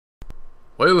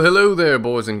Well, hello there,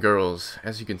 boys and girls.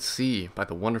 As you can see by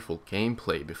the wonderful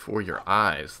gameplay before your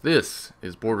eyes, this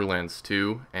is Borderlands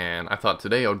 2, and I thought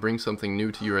today I would bring something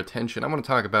new to your attention. I want to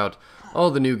talk about all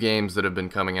the new games that have been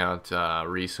coming out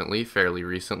recently, fairly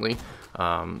recently.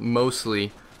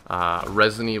 Mostly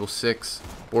Resident Evil 6,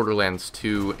 Borderlands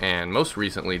 2, and most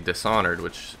recently Dishonored,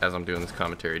 which, as I'm doing this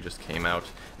commentary, just came out.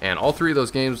 And all three of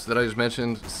those games that I just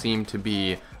mentioned seem to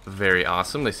be very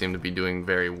awesome. They seem to be doing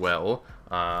very well.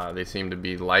 They seem to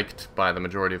be liked by the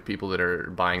majority of people that are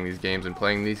buying these games and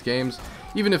playing these games,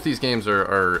 even if these games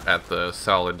are at the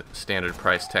solid standard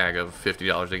price tag of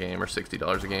 $50 a game or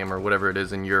 $60 a game or whatever it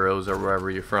is in euros or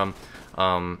wherever you're from,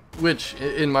 which,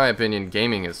 in my opinion,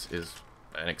 gaming is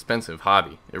an expensive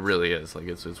hobby. It really is. Like,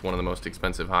 it's one of the most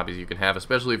expensive hobbies you can have,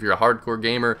 especially if you're a hardcore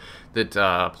gamer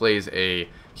that plays a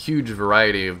huge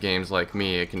variety of games like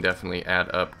me. It can definitely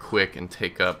add up quick and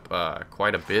take up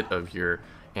quite a bit of your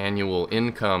annual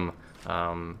income.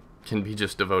 Can be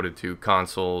just devoted to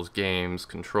consoles, games,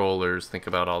 controllers. Think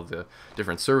about all the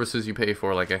different services you pay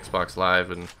for, like Xbox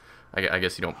Live, and I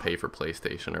guess you don't pay for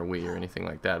PlayStation or Wii or anything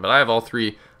like that. But I have all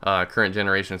three current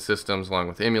generation systems along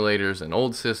with emulators and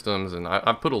old systems, and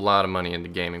I've put a lot of money into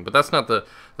gaming. But that's not the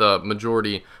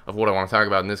majority of what I want to talk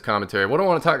about in this commentary. What I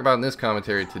want to talk about in this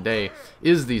commentary today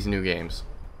is these new games.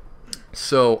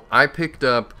 So I picked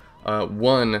up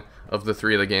one of the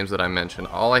three of the games that I mentioned.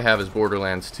 All I have is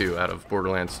Borderlands 2 out of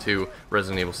Borderlands 2,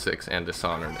 Resident Evil 6, and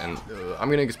Dishonored. And I'm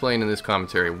going to explain in this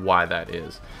commentary why that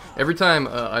is. Every time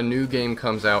a new game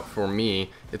comes out for me,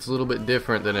 it's a little bit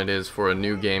different than it is for a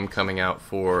new game coming out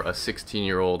for a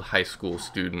 16-year-old high school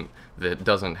student that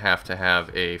doesn't have to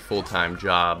have a full-time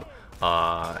job,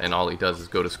 and all he does is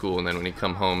go to school, and then when he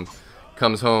comes home,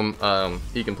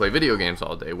 he can play video games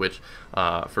all day, which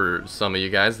for some of you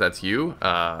guys, that's you.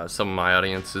 Some of my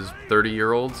audience is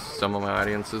 30-year-olds, some of my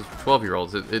audience is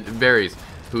 12-year-olds. It varies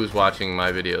who's watching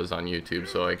my videos on YouTube,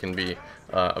 so it can be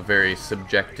a very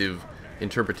subjective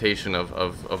interpretation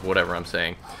of whatever I'm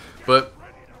saying. But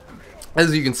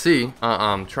as you can see,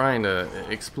 I'm trying to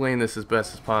explain this as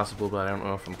best as possible, but I don't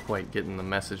know if I'm quite getting the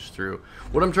message through.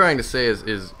 What I'm trying to say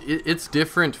is it's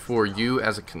different for you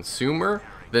as a consumer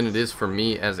than it is for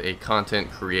me as a content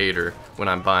creator when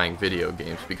I'm buying video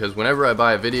games. Because whenever I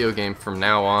buy a video game from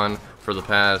now on, for the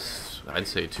past, I'd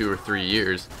say 2 or 3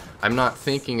 years, I'm not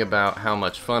thinking about how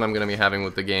much fun I'm going to be having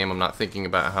with the game. I'm not thinking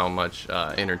about how much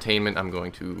entertainment I'm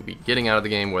going to be getting out of the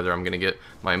game, whether I'm going to get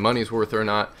my money's worth or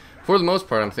not. For the most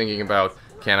part, I'm thinking about,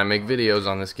 can I make videos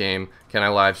on this game? Can I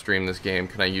live stream this game?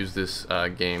 Can I use this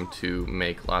game to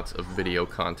make lots of video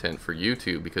content for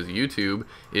YouTube? Because YouTube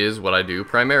is what I do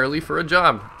primarily for a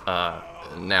job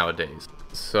nowadays.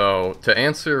 So to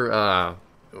answer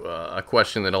a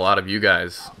question that a lot of you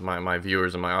guys, my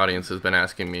viewers and my audience, has been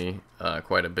asking me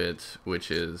quite a bit,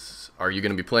 which is, are you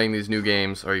going to be playing these new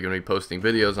games? Are you going to be posting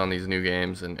videos on these new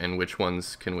games? And which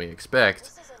ones can we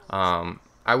expect?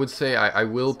 I would say I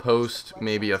will post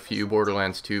maybe a few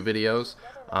Borderlands 2 videos.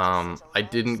 I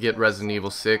didn't get Resident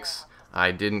Evil 6.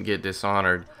 I didn't get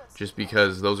Dishonored just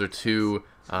because those are two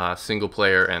single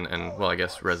player and well, I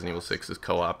guess Resident Evil 6 is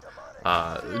co-op.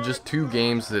 Just two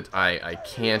games that I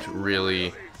can't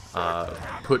really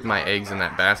put my eggs in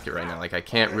that basket right now. Like, I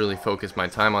can't really focus my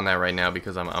time on that right now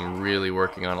because I'm really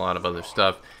working on a lot of other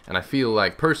stuff. And I feel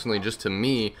like, personally, just to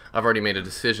me, I've already made a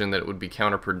decision that it would be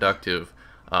counterproductive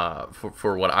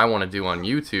for what I want to do on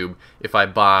YouTube if I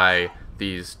buy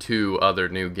these two other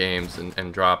new games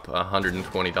and drop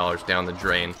 $120 down the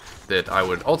drain that I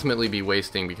would ultimately be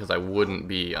wasting because I wouldn't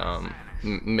be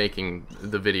making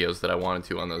the videos that I wanted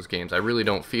to on those games. I really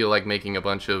don't feel like making a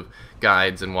bunch of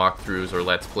guides and walkthroughs or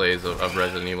let's plays of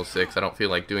Resident Evil 6. I don't feel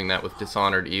like doing that with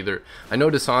Dishonored either. I know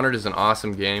Dishonored is an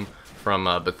awesome game from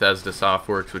Bethesda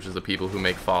Softworks, which is the people who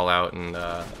make Fallout and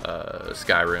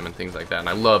Skyrim and things like that. And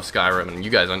I love Skyrim, and you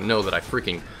guys know that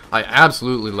I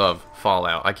absolutely love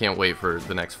Fallout. I can't wait for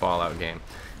the next Fallout game.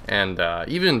 And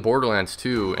even Borderlands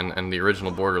 2 and the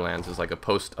original Borderlands is like a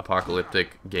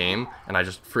post-apocalyptic game, and I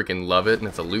just freaking love it, and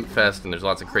it's a loot fest, and there's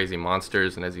lots of crazy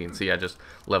monsters, and as you can see, I just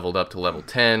leveled up to level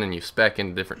 10, and you spec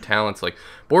into different talents. Like,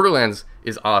 Borderlands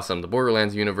is awesome. The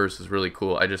Borderlands universe is really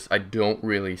cool. I don't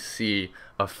really see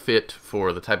a fit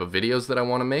for the type of videos that I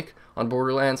want to make on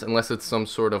Borderlands, unless it's some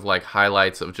sort of like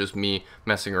highlights of just me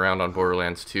messing around on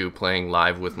Borderlands 2, playing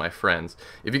live with my friends.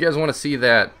 If you guys want to see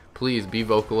that, please be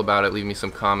vocal about it. Leave me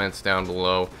some comments down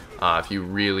below. If you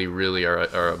really, really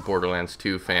are a Borderlands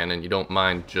 2 fan and you don't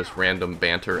mind just random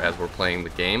banter as we're playing the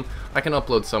game, I can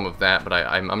upload some of that, but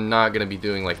I'm not going to be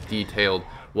doing like detailed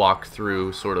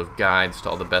walkthrough sort of guides to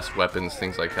all the best weapons,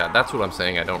 things like that. That's what I'm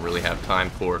saying I don't really have time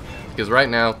for, because right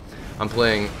now I'm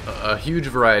playing a huge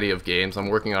variety of games. I'm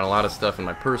working on a lot of stuff in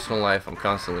my personal life. I'm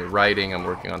constantly writing. I'm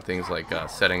working on things like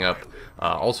setting up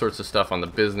all sorts of stuff on the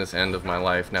business end of my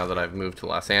life now that I've moved to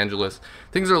Los Angeles.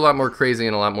 Things are a lot more crazy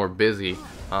and a lot more busy,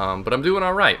 but I'm doing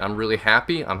all right. I'm really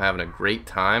happy. I'm having a great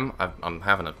time. I'm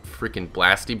having a freaking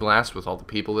blasty blast with all the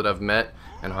people that I've met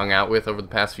and hung out with over the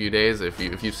past few days. If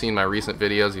you've seen my recent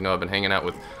videos, you know I've been hanging out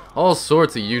with all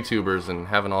sorts of YouTubers and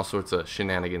having all sorts of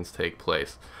shenanigans take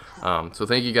place. So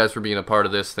thank you guys for being a part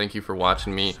of this. Thank you for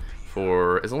watching me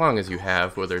for as long as you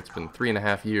have, whether it's been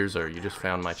 3.5 years or you just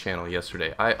found my channel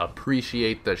yesterday. I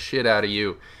appreciate the shit out of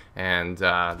you, and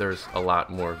there's a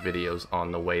lot more videos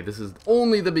on the way. This is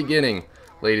only the beginning,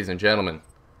 ladies and gentlemen,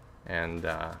 and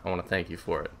I want to thank you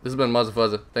for it. This has been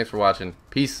Muzzafuzza. Thanks for watching.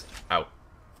 Peace out.